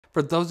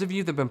For those of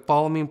you that have been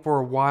following me for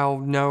a while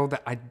know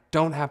that I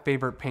don't have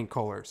favorite paint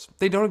colors.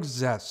 They don't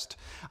exist.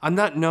 I'm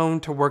not known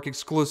to work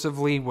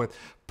exclusively with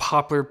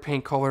popular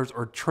paint colors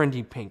or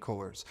trendy paint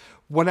colors.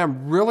 What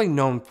I'm really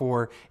known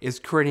for is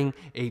creating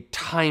a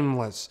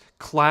timeless,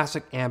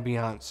 classic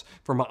ambiance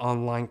for my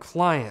online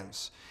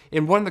clients.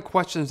 And one of the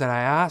questions that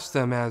I ask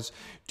them is,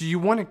 do you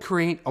want to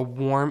create a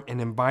warm and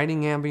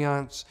inviting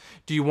ambiance?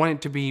 Do you want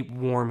it to be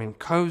warm and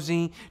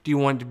cozy? Do you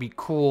want it to be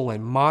cool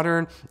and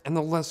modern? And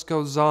the list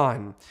goes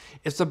on.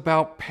 It's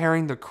about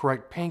pairing the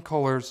correct paint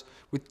colors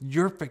with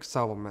your fixed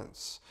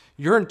elements,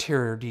 your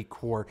interior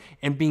decor,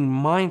 and being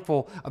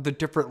mindful of the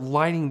different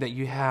lighting that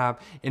you have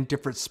in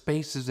different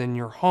spaces in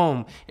your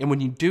home. And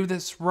when you do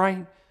this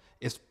right,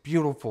 it's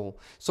beautiful.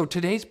 So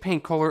today's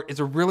paint color is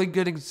a really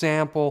good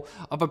example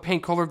of a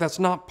paint color that's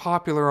not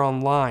popular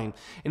online,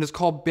 and it's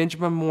called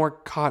Benjamin Moore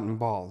Cotton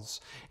Balls.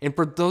 And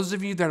for those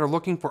of you that are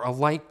looking for a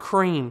light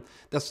cream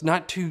that's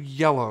not too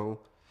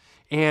yellow,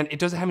 and it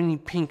doesn't have any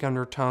pink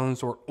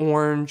undertones or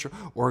orange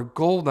or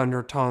gold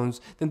undertones,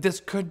 then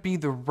this could be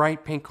the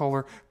right paint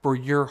color for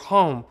your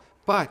home.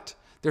 But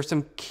there's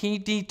some key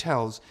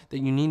details that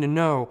you need to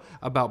know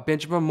about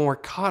Benjamin Moore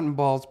Cotton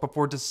Balls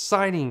before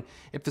deciding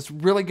if it's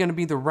really going to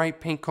be the right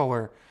paint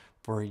color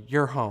for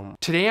your home.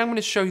 Today I'm going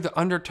to show you the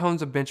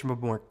undertones of Benjamin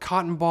Moore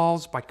Cotton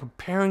Balls by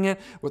comparing it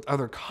with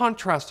other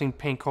contrasting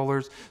paint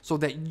colors so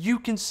that you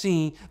can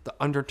see the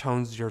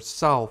undertones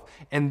yourself.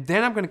 And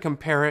then I'm going to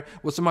compare it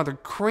with some other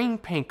cream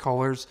paint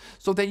colors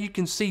so that you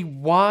can see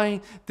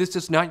why this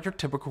is not your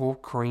typical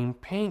cream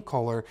paint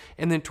color.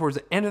 And then towards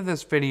the end of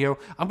this video,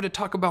 I'm going to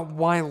talk about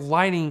why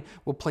lighting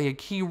will play a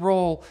key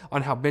role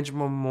on how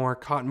Benjamin Moore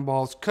Cotton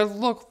Balls could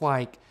look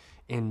like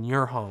in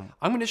your home.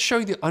 I'm going to show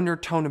you the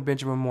undertone of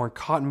Benjamin Moore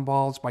Cotton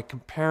Balls by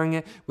comparing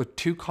it with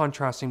two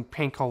contrasting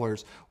paint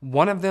colors.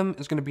 One of them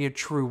is going to be a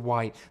true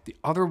white, the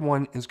other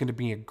one is going to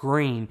be a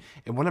green.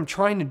 And what I'm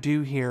trying to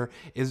do here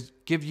is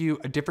give you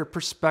a different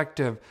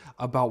perspective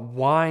about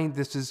why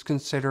this is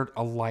considered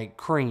a light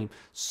cream.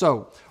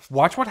 So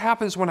watch what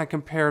happens when I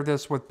compare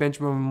this with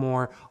Benjamin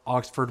Moore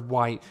Oxford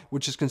White,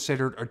 which is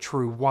considered a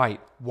true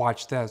white.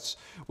 Watch this.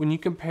 When you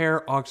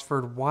compare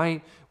Oxford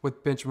White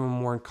with Benjamin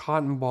Moore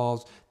Cotton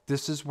Balls,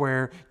 this is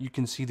where you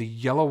can see the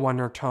yellow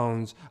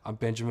undertones of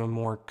Benjamin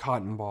Moore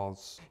Cotton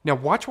Balls. Now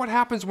watch what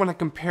happens when I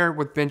compare it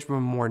with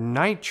Benjamin Moore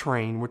Night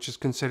Train, which is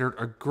considered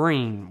a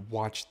green.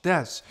 Watch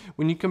this.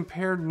 When you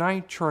compare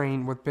Night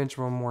Train with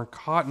Benjamin Moore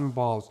Cotton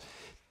Balls,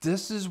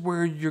 this is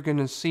where you're going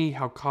to see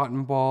how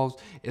Cotton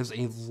Balls is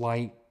a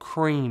light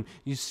cream.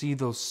 You see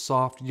those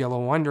soft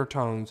yellow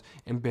undertones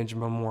in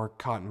Benjamin Moore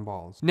Cotton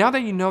Balls. Now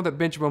that you know that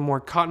Benjamin Moore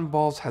Cotton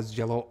Balls has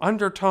yellow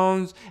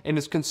undertones and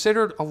is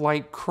considered a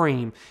light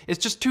cream,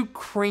 it's just too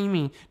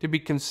creamy to be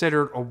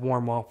considered a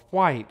warm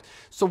off-white.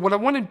 So what I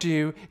want to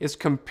do is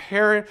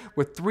compare it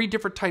with three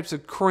different types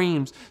of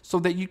creams so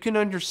that you can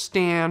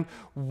understand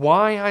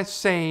why I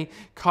say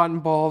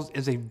Cotton Balls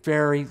is a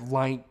very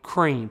light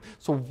cream.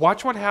 So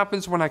watch what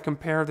happens when I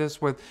compare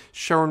this with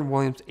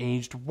Sherwin-Williams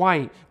Aged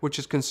White, which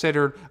is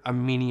considered a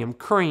medium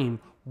cream.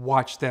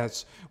 Watch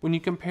this. When you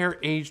compare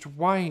Aged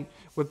White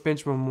with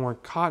Benjamin Moore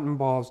Cotton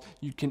Balls,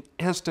 you can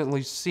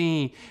instantly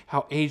see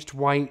how Aged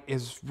White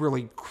is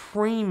really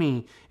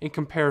creamy in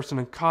comparison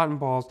to Cotton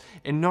Balls,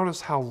 and notice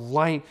how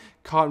light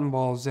Cotton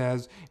Balls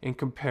is in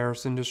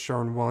comparison to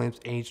Sherwin-Williams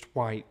Aged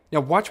White.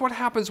 Now watch what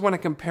happens when I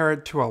compare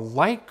it to a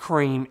light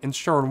cream in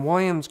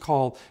Sherwin-Williams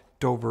called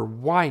Dover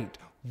White.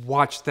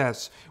 Watch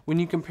this. When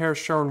you compare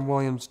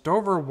Sherwin-Williams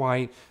Dover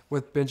White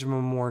with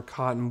Benjamin Moore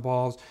Cotton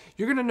Balls,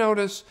 you're going to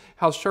notice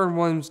how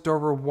Sherwin-Williams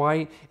Dover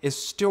White is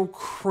still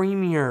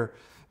creamier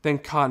than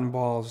Cotton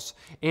Balls.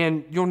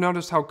 And you'll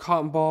notice how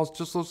Cotton Balls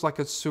just looks like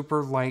a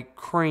super light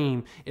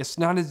cream. It's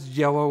not as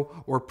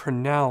yellow or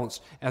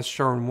pronounced as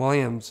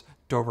Sherwin-Williams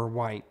Dover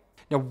White.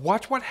 Now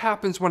watch what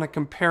happens when I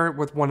compare it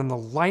with one of the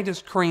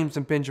lightest creams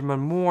in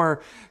Benjamin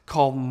Moore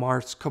called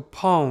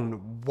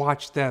Mascarpone.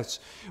 Watch this.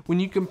 When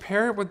you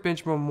compare it with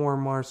Benjamin Moore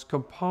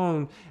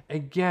Mascarpone,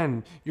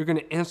 again, you're going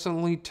to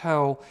instantly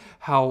tell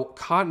how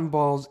Cotton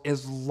Balls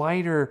is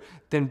lighter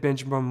than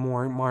Benjamin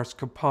Moore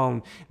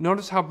Mascarpone.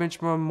 Notice how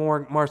Benjamin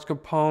Moore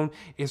Mascarpone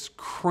is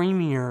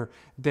creamier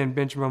than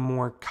Benjamin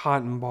Moore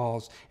Cotton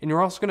Balls. And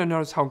you're also going to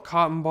notice how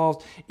Cotton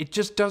Balls, it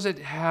just doesn't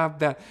have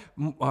that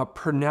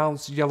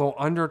pronounced yellow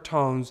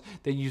undertones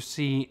that you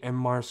see in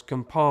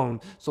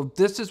Mascarpone. So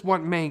this is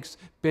what makes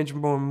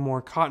Benjamin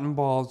Moore Cotton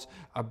Balls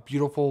a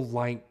beautiful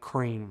light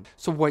cream.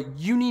 So what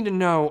you need to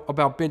know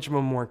about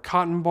Benjamin Moore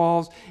Cotton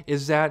Balls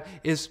is that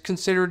it's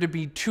considered to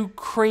be too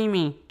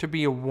creamy to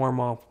be a warm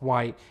off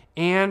white.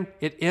 And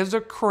it is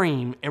a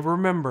cream, and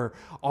remember,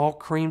 all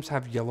creams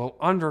have yellow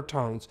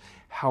undertones.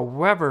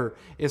 However,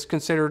 it's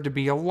considered to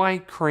be a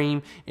light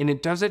cream, and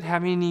it doesn't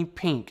have any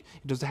pink,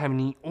 it doesn't have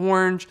any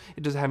orange,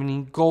 it doesn't have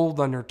any gold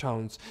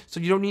undertones. So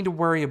you don't need to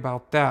worry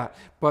about that.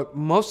 But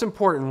most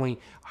importantly,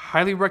 I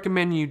highly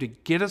recommend you to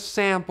get a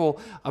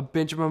sample of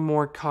Benjamin Moore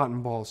More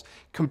cotton balls.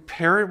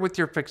 Compare it with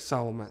your fixed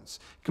elements.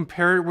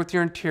 Compare it with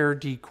your interior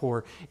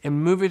decor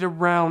and move it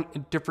around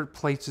in different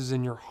places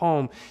in your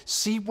home.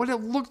 See what it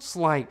looks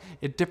like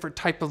at different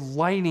type of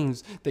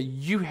lightings that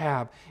you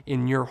have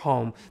in your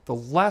home. The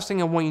last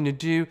thing I want you to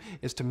do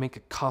is to make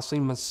a costly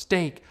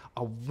mistake.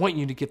 I want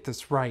you to get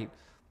this right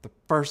the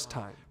first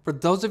time. For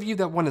those of you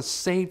that want to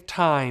save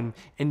time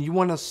and you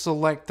want to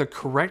select the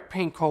correct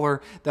paint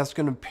color that's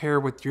going to pair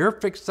with your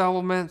fixed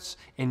elements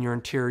and your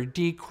interior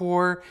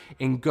decor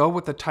and go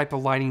with the type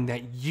of lighting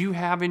that you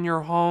have in your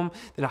home,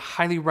 then I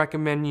highly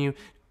recommend you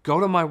go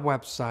to my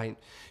website.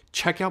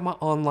 Check out my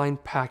online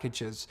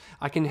packages.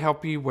 I can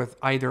help you with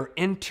either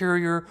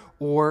interior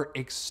or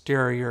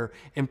exterior.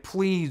 And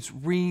please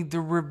read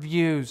the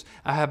reviews.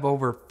 I have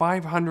over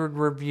 500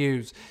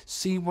 reviews.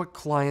 See what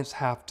clients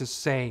have to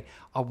say.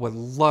 I would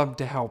love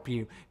to help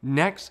you.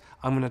 Next,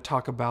 I'm going to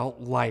talk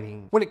about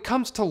lighting. When it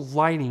comes to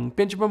lighting,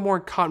 Benjamin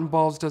Moore Cotton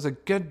Balls does a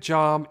good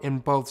job in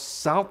both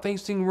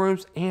south-facing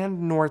rooms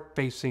and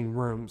north-facing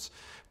rooms.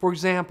 For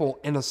example,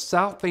 in a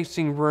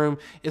south-facing room,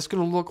 it's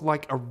going to look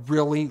like a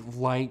really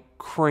light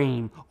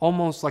cream,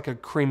 almost like a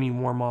creamy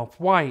warm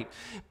off-white.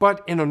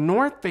 But in a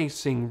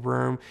north-facing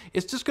room,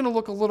 it's just going to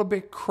look a little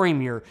bit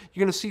creamier.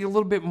 You're going to see a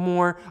little bit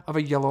more of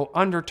a yellow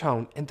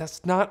undertone, and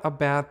that's not a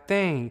bad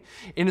thing.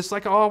 And it's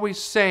like I always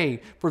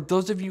say, for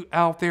those of you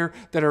out there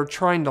that are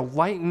trying to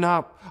lighten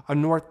up a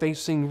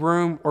north-facing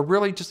room, or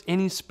really just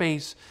any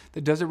space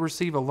that doesn't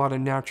receive a lot of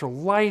natural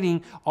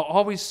lighting, I'll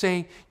always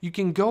say you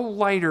can go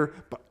lighter,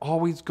 but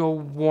always go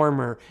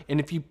warmer. And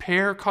if you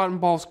pair cotton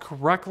balls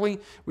correctly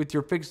with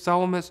your fixed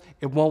elements,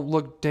 it won't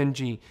look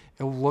dingy.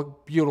 It will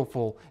look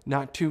beautiful,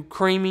 not too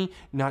creamy,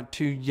 not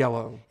too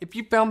yellow. If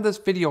you found this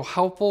video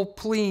helpful,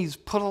 please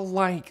put a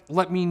like.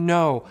 Let me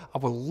know. I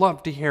would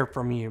love to hear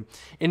from you.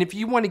 And if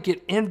you want to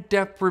get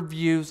in-depth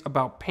reviews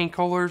about paint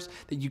colors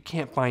that you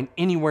can't find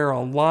anywhere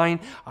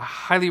online, I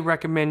highly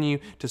recommend you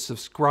to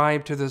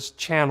subscribe to this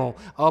channel.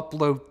 I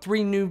upload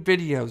 3 new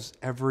videos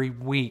every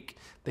week.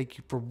 Thank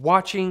you for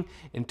watching.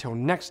 Until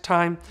next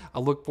time, I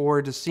look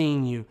forward to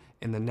seeing you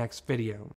in the next video.